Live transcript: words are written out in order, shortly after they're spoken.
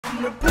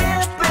in the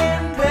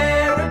pimpin'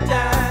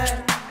 paradise.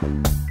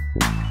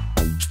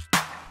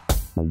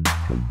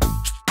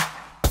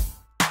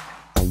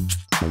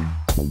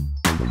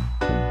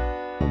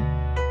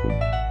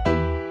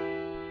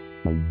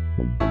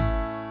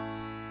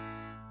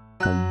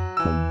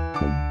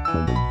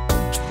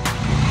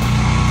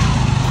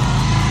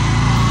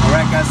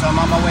 Alright guys, so I'm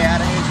on my way out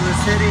of Angeles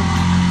City,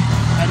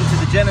 heading to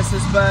the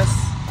Genesis bus,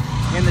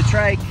 in the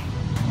trike.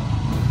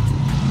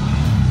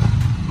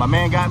 My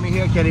man got me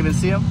here, can't even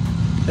see him.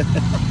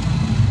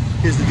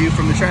 Here's the view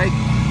from the trike.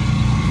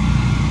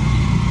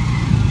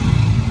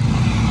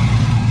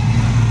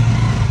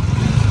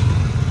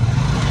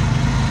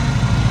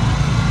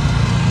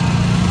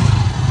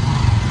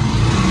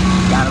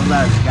 Gotta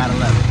love it, gotta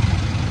love it.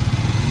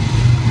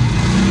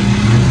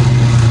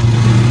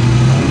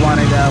 We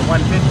wanted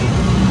 150,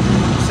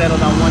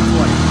 settled on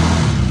 120.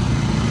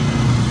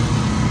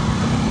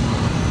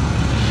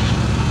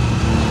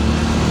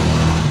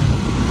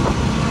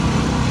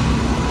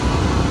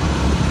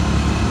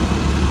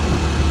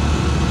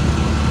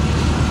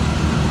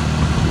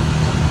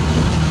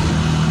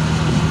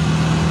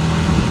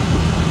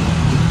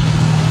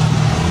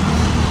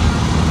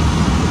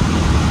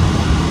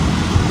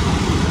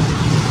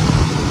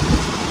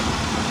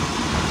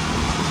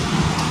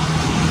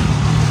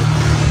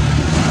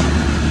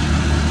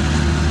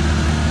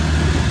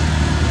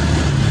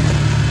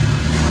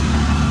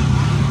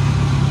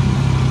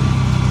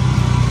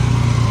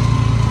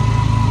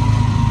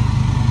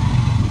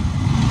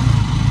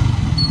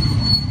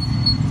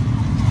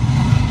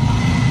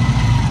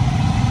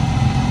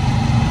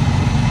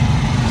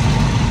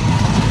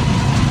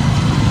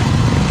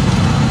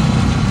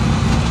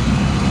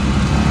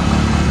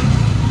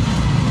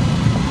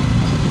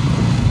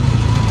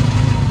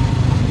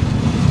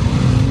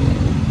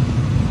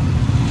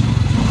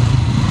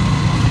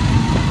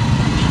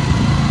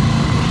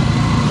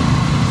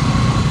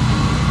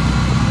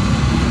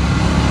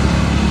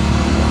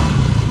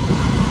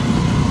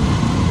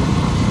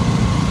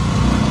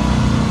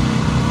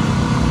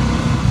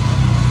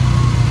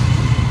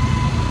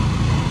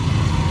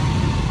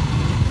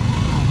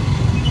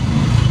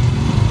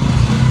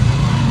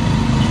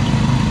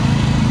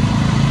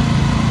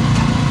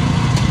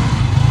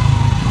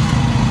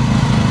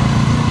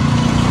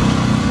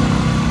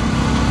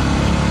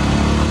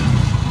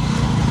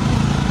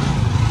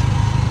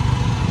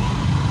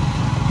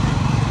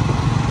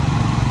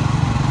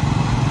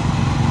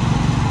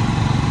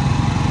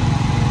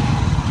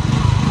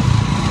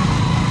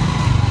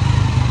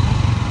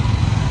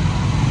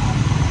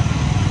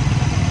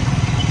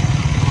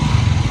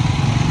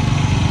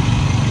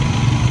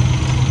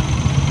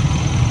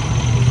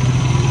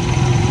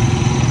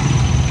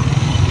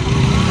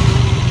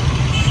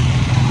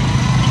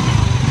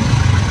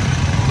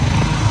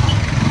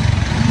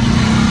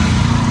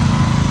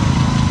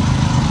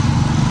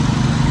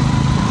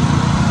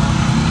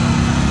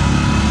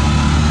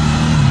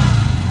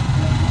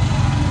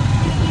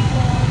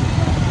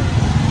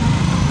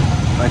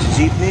 Bunch of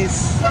jeepneys.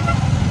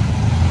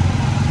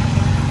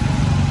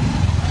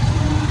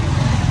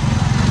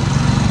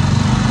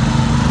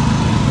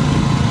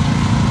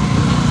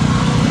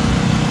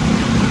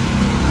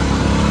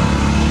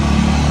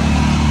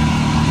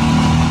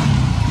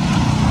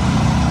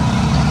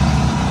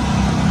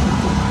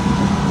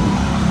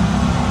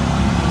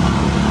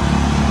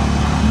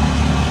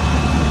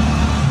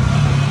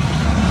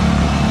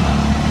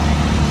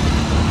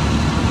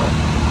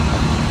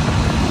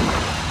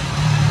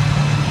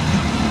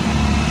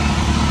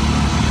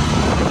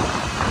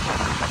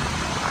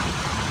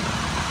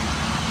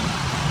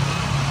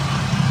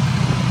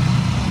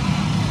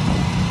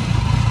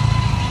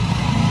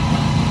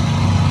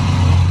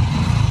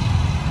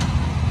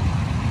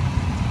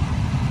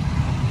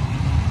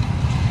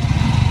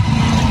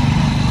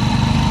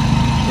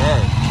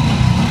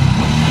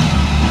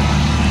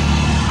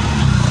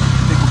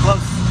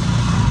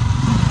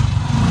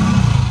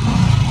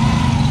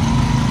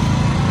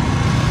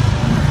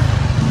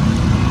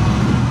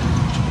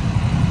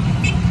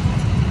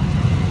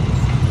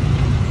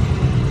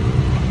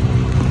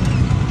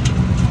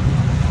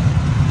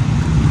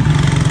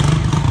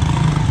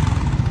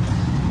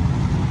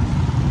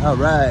 All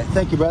right,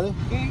 thank you, brother.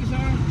 Thank you, sir.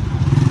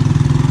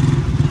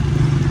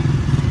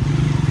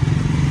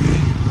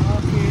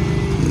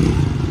 Okay.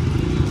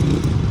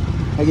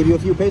 I give you a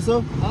few peso?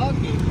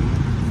 Okay.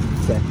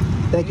 Okay.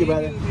 Thank you,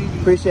 brother.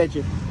 Appreciate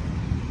you.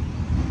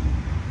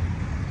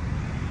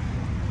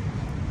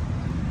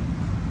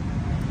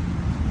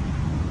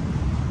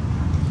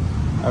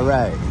 All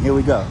right, here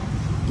we go.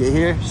 Get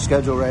here,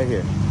 schedule right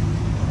here.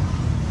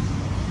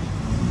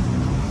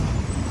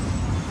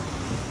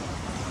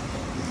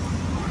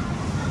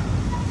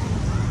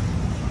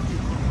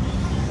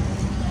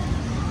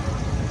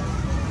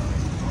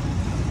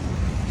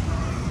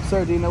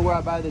 Sir, do you know where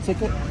I buy the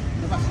ticket?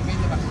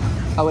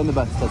 Oh, in the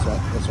bus. That's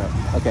right. That's right.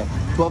 Okay.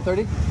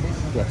 12:30?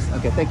 Yes.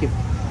 Okay. Thank you.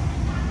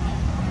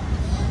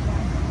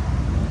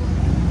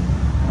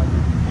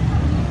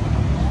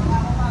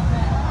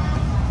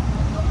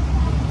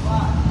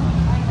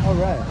 All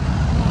right.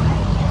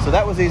 So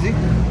that was easy.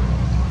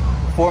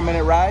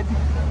 4-minute ride,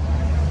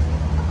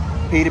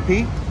 P to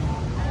P,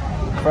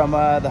 from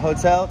the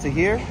hotel to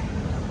here.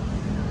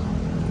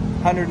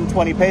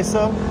 120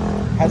 peso.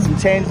 Had some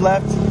change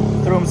left,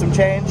 threw him some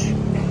change.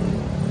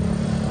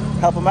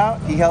 Help him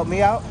out, he helped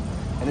me out.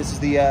 And this is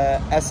the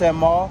SM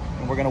Mall,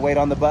 and we're gonna wait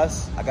on the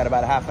bus. I got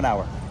about a half an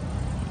hour.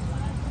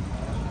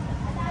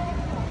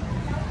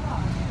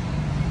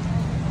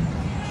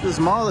 This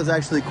mall is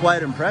actually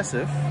quite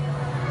impressive.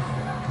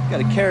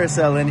 Got a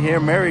carousel in here,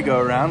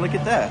 merry-go-round, look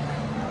at that.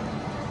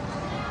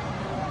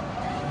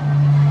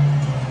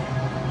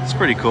 It's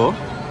pretty cool.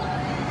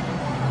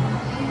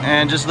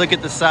 And just look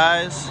at the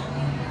size.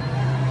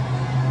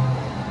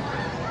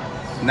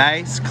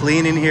 Nice,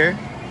 clean in here,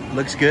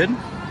 looks good.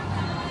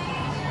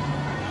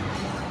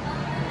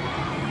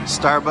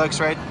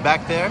 Starbucks right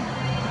back there.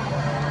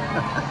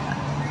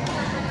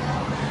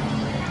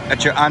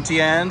 At your Auntie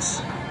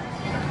Anne's.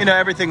 You know,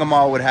 everything a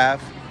mall would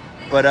have.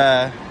 But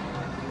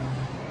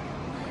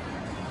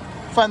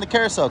find the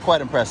carousel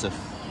quite impressive.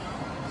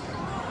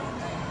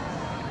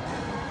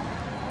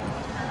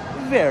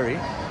 Very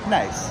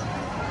nice.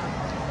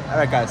 All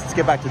right, guys, let's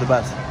get back to the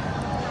bus.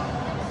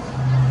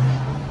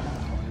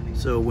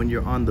 So when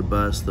you're on the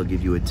bus, they'll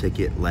give you a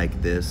ticket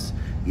like this.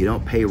 You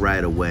don't pay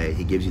right away.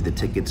 He gives you the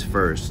tickets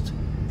first.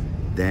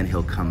 Then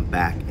he'll come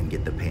back and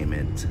get the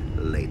payment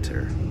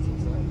later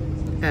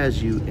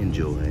as you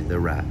enjoy the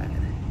ride.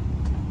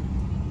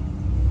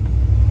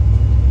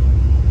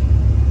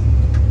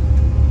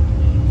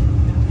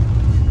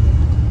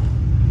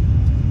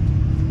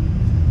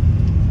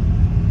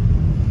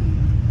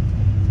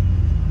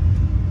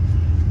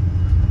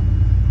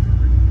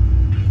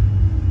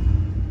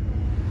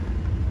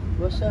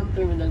 Sa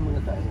terminal muna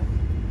tayo.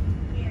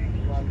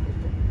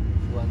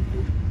 1,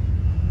 2.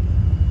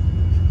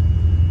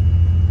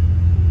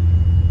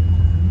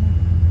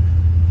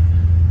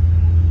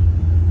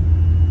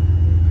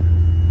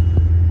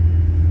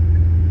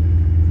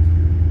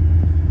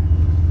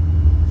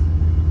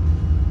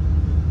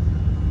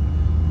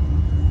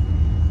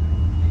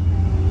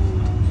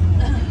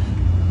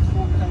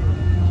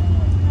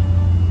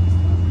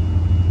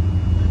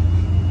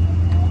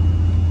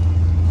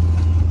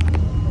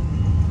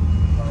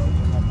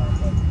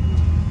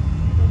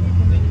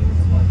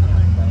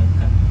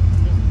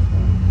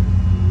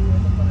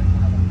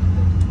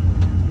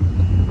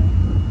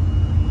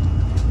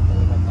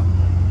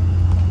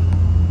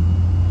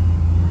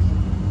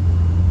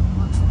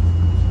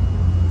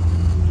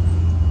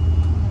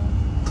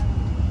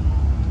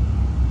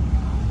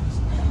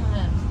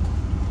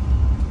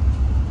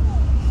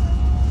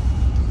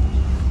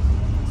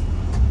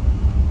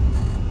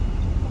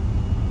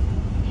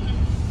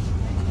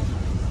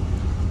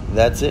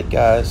 That's it,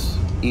 guys.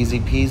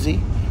 Easy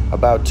peasy.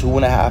 About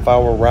 2.5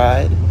 hour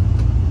ride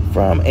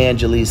from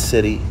Angeles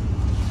City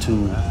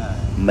to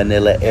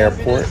Manila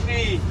Airport.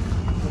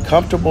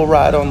 Comfortable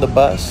ride on the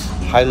bus.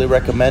 Highly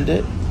recommend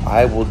it.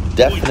 I will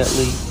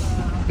definitely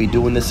be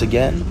doing this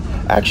again.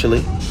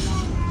 Actually,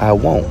 I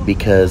won't,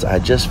 because I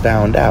just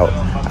found out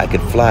I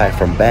could fly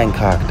from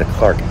Bangkok to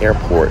Clark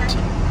Airport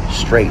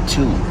straight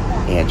to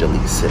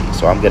Angeles City.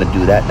 So I'm gonna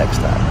do that next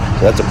time.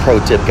 So that's a pro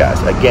tip,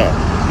 guys. Again,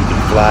 you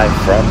can fly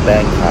from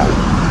Bangkok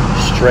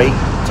straight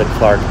to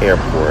Clark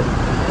Airport,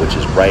 which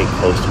is right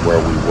close to where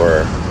we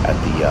were at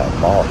the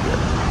mall here,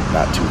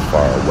 not too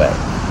far away.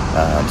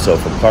 So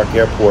from Clark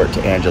Airport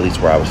to Angeles,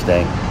 where I was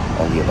staying,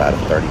 only about a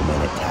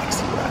 30-minute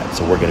taxi ride.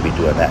 So we're gonna be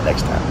doing that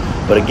next time.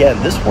 But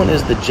again, this one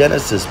is the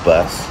Genesis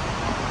bus,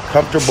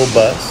 comfortable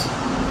bus.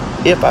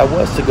 If I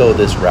was to go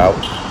this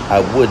route, I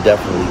would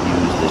definitely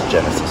use this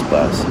Genesis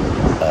bus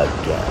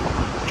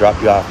again.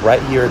 Drop you off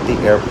right here at the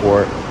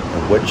airport,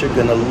 and what you're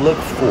gonna look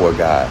for,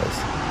 guys,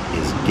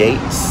 is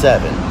gate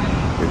 7.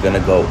 You're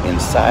gonna go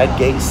inside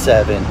gate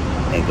 7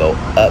 and go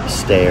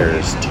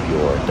upstairs to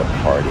your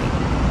departing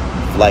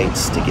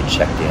flights to get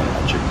checked in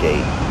at your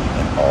gate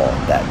and all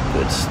that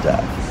good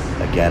stuff.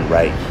 Again,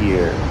 right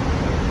here,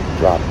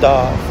 dropped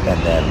off,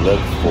 and then look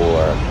for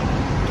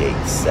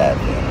gate 7.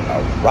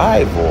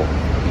 Arrival,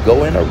 you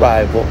go in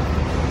arrival.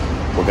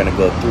 We're gonna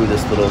go through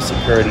this little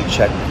security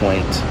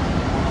checkpoint.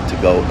 To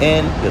go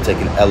in, you'll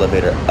take an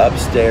elevator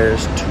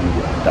upstairs to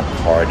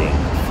departing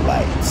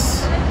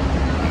flights.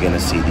 You're gonna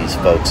see these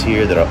folks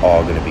here that are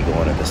all gonna be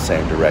going in the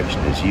same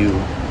direction as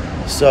you.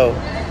 So,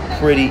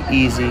 pretty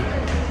easy.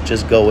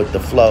 Just go with the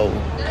flow,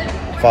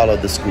 follow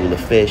the school of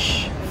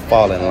fish,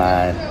 fall in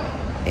line,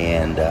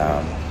 and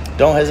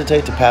don't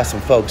hesitate to pass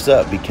some folks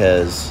up,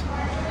 because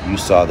you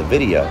saw the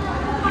video.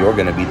 You're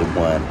gonna be the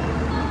one,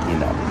 you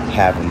know,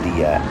 having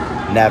the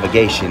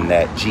navigation,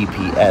 that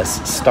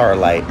GPS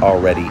starlight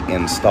already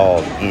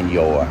installed in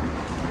your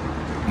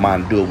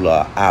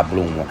mandula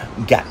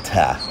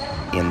oblongata,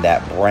 in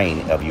that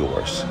brain of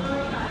yours.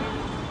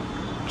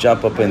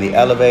 Jump up in the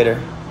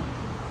elevator.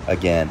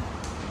 Again,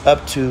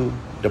 up to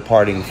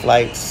departing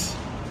flights.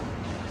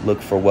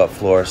 Look for what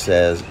floor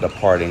says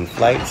departing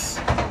flights.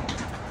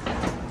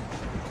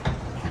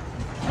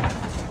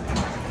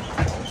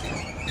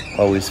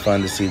 Always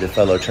fun to see the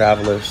fellow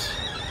travelers.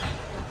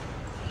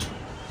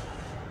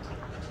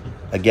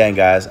 Again,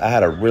 guys, I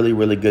had a really,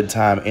 really good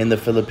time in the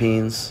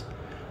Philippines.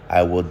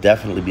 I will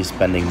definitely be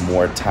spending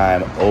more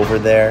time over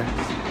there.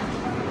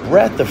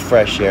 Breath of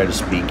fresh air to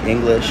speak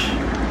English.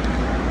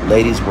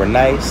 Ladies were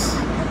nice.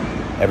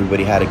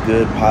 Everybody had a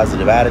good,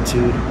 positive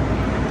attitude.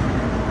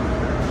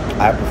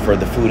 I prefer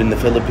the food in the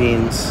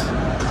Philippines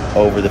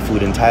over the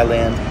food in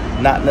Thailand.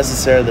 Not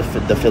necessarily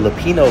the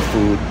Filipino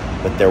food,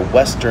 but their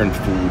Western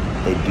food.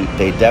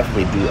 They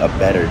definitely do a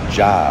better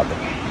job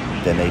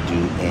than they do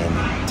in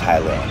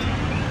Thailand.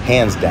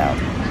 Hands down.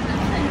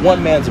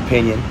 One man's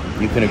opinion.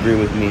 You can agree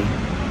with me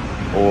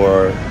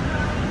or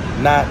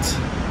not.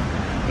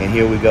 And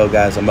here we go,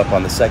 guys. I'm up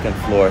on the second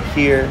floor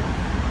here,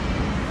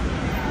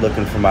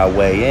 looking for my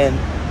way in.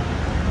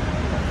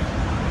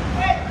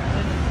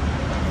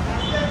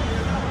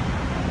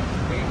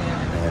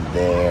 And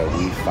there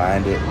we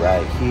find it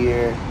right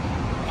here.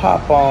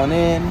 Pop on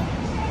in,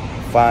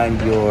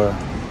 find your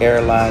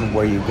airline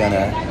where you're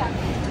gonna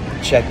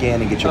check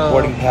in and get your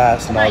boarding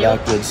pass and all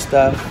that good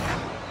stuff.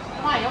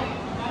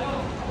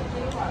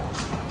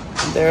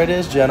 And there it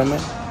is, gentlemen.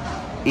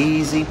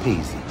 Easy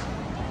peasy.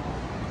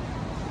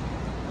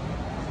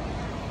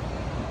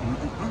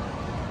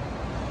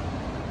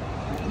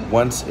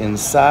 Once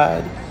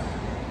inside,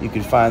 you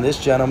can find this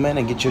gentleman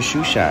and get your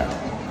shoe shine.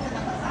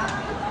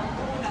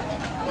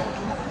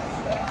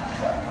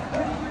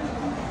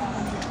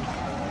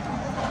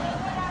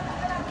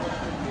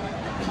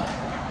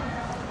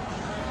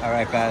 All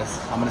right, guys,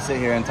 I'm gonna sit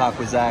here and talk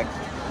with Zach.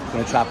 I'm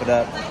gonna chop it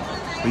up.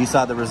 But you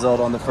saw the result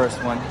on the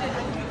first one.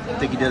 I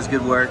think he does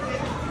good work.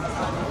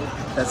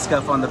 That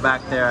scuff on the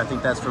back there, I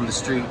think that's from the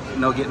street.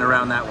 No getting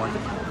around that one.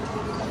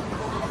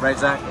 Right,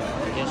 Zach?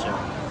 Yes, sir.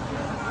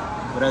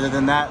 But other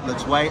than that,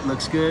 looks white,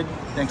 looks good.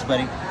 Thanks,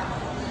 buddy.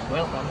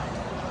 Welcome.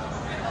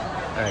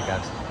 All right,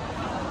 guys.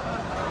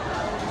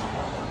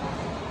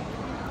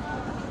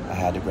 I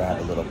had to grab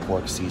a little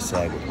pork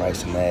sisig with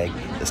rice and egg.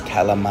 This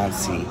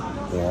calamansi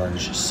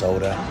orange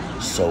soda,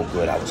 so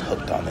good. I was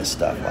hooked on this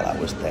stuff while I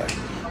was there.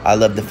 I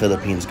love the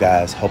Philippines,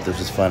 guys. Hope this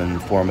was fun and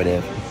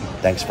informative.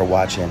 Thanks for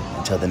watching.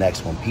 Until the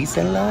next one, peace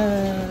and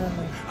love.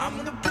 I'm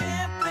in the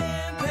paradise.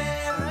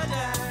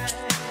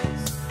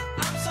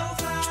 I'm so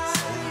fly.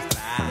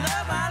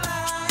 Love my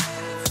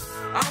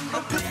life. I'm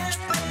the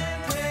paradise.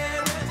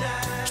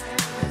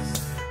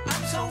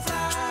 I'm so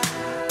fly.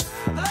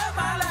 Love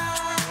my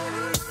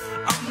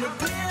life. I'm the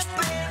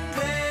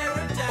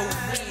paradise.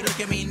 Oh, look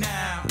at me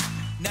now.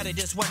 Now they're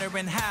just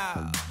wondering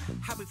how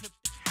we flip.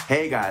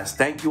 Hey guys,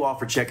 thank you all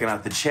for checking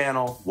out the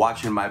channel,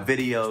 watching my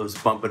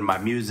videos, bumping my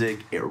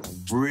music. It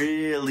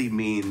really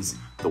means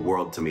the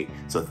world to me.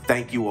 So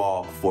thank you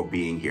all for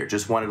being here.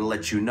 Just wanted to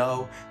let you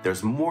know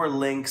there's more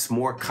links,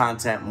 more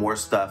content, more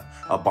stuff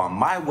up on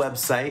my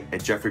website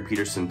at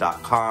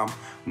geofreypeterson.com.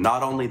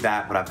 Not only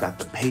that, but I've got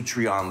the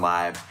Patreon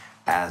live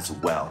as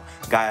well.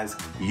 Guys,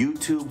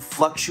 YouTube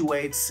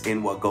fluctuates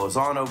in what goes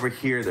on over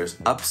here. There's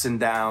ups and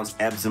downs,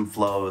 ebbs and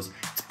flows.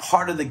 It's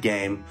part of the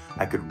game.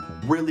 I could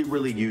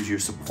really use your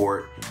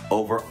support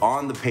over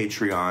on the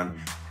Patreon.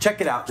 Check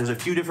it out. There's a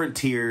few different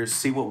tiers.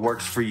 See what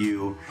works for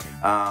you.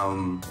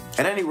 At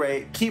any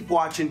rate, keep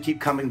watching, keep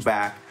coming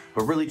back.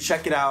 But really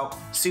check it out,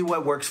 see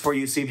what works for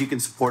you, see if you can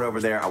support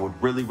over there. I would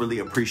really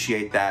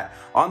appreciate that.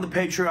 On the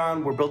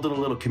Patreon, we're building a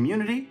little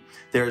community.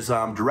 There's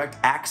direct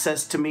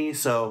access to me,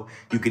 so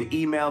you can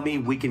email me,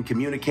 we can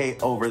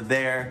communicate over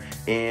there,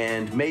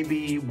 and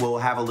maybe we'll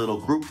have a little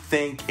group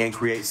think and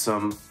create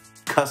some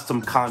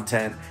custom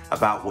content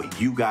about what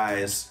you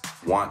guys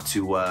want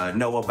to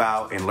know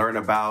about and learn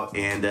about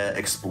and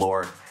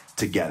explore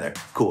together.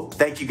 Cool,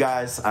 thank you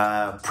guys,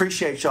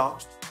 appreciate y'all.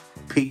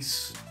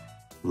 Peace,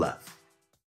 love.